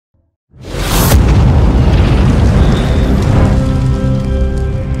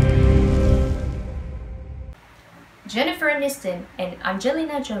Aniston and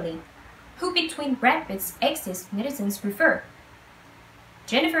Angelina Jolie. Who between Brad Pitt's exes netizens prefer?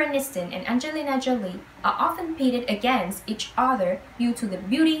 Jennifer Aniston and Angelina Jolie are often pitted against each other due to the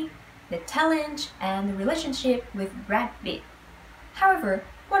beauty, the talent, and the relationship with Brad Pitt. However,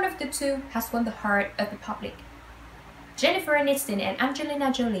 one of the two has won the heart of the public. Jennifer Aniston and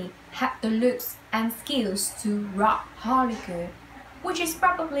Angelina Jolie have the looks and skills to rock Hollywood, which is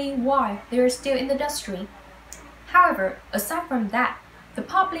probably why they are still in the industry. However, aside from that, the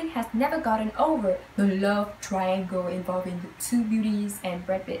public has never gotten over the love triangle involving the two beauties and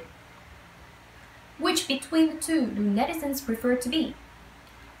Brad Pitt. Which between the two do netizens prefer to be?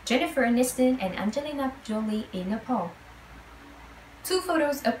 Jennifer Aniston and Angelina Jolie in a poll. Two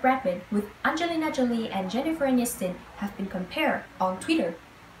photos of Brad Pitt with Angelina Jolie and Jennifer Aniston have been compared on Twitter.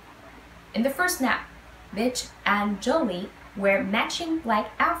 In the first snap, Pitt and Jolie wear matching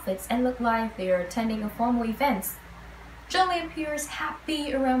black outfits and look like they are attending a formal event. Jolie appears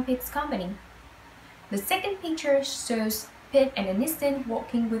happy around Pitt's company. The second picture shows Pitt and Aniston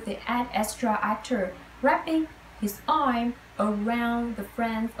walking with the Ad Astra actor, wrapping his arm around the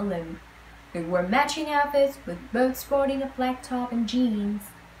friends alone. They wore matching outfits with both sporting a black top and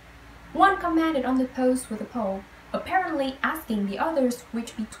jeans. One commented on the post with a poll, apparently asking the others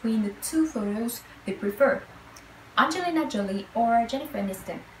which between the two photos they prefer, Angelina Jolie or Jennifer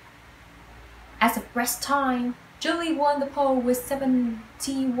Aniston. As of press time, Jolie won the poll with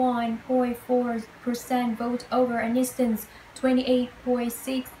 71.4% vote over Aniston's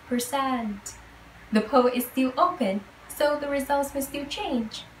 28.6%. The poll is still open, so the results may still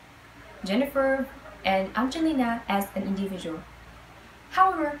change. Jennifer and Angelina as an individual.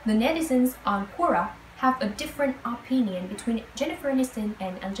 However, the netizens on Quora have a different opinion between Jennifer Aniston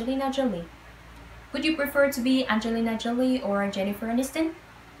and Angelina Jolie. Would you prefer to be Angelina Jolie or Jennifer Aniston?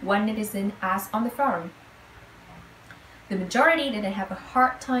 One netizen asked on the forum. The majority didn't have a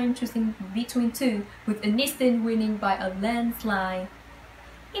hard time choosing between two, with Aniston winning by a landslide.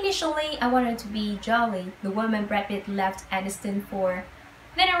 Initially, I wanted to be Jolie, the woman Brad Pitt left Aniston for.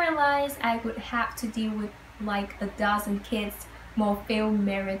 Then I realized I would have to deal with like a dozen kids, more failed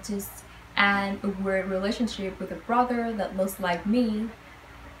marriages, and a weird relationship with a brother that looks like me,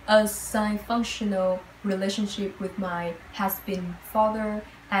 a semi-functional relationship with my has-been father,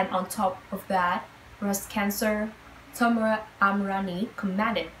 and on top of that, breast cancer. Tamara Amrani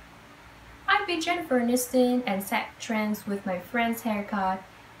commented, "I'd be Jennifer Aniston and set trends with my friend's haircut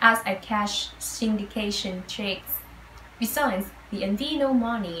as I cash syndication checks. Besides, the Andino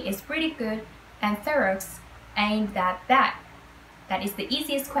money is pretty good and Therox ain't that bad." That is the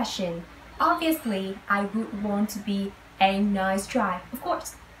easiest question. Obviously, I would want to be a nice try, of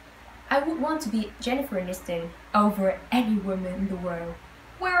course. I would want to be Jennifer Aniston over any woman in the world.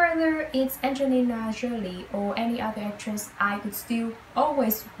 Whether it's Angelina Jolie or any other actress, I could still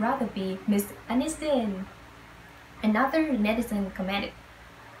always rather be Miss Aniston. Another netizen commented,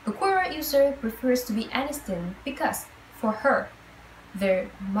 "The Quora user prefers to be Aniston because, for her, the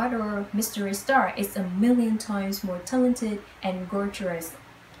murderer mystery star is a million times more talented and gorgeous.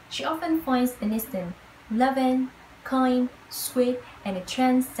 She often finds Aniston loving, kind, sweet, and a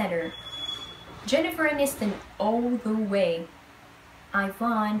trendsetter. Jennifer Aniston all the way."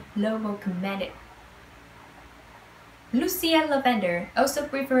 Ivan Lobo commented. Lucia Lavender also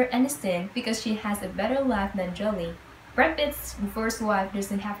preferred Aniston because she has a better life than Jolie. Brad Pitt's first wife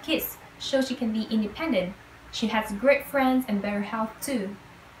doesn't have kids, so she can be independent. She has great friends and better health too.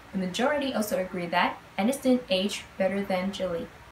 The majority also agree that Aniston aged better than Jolie.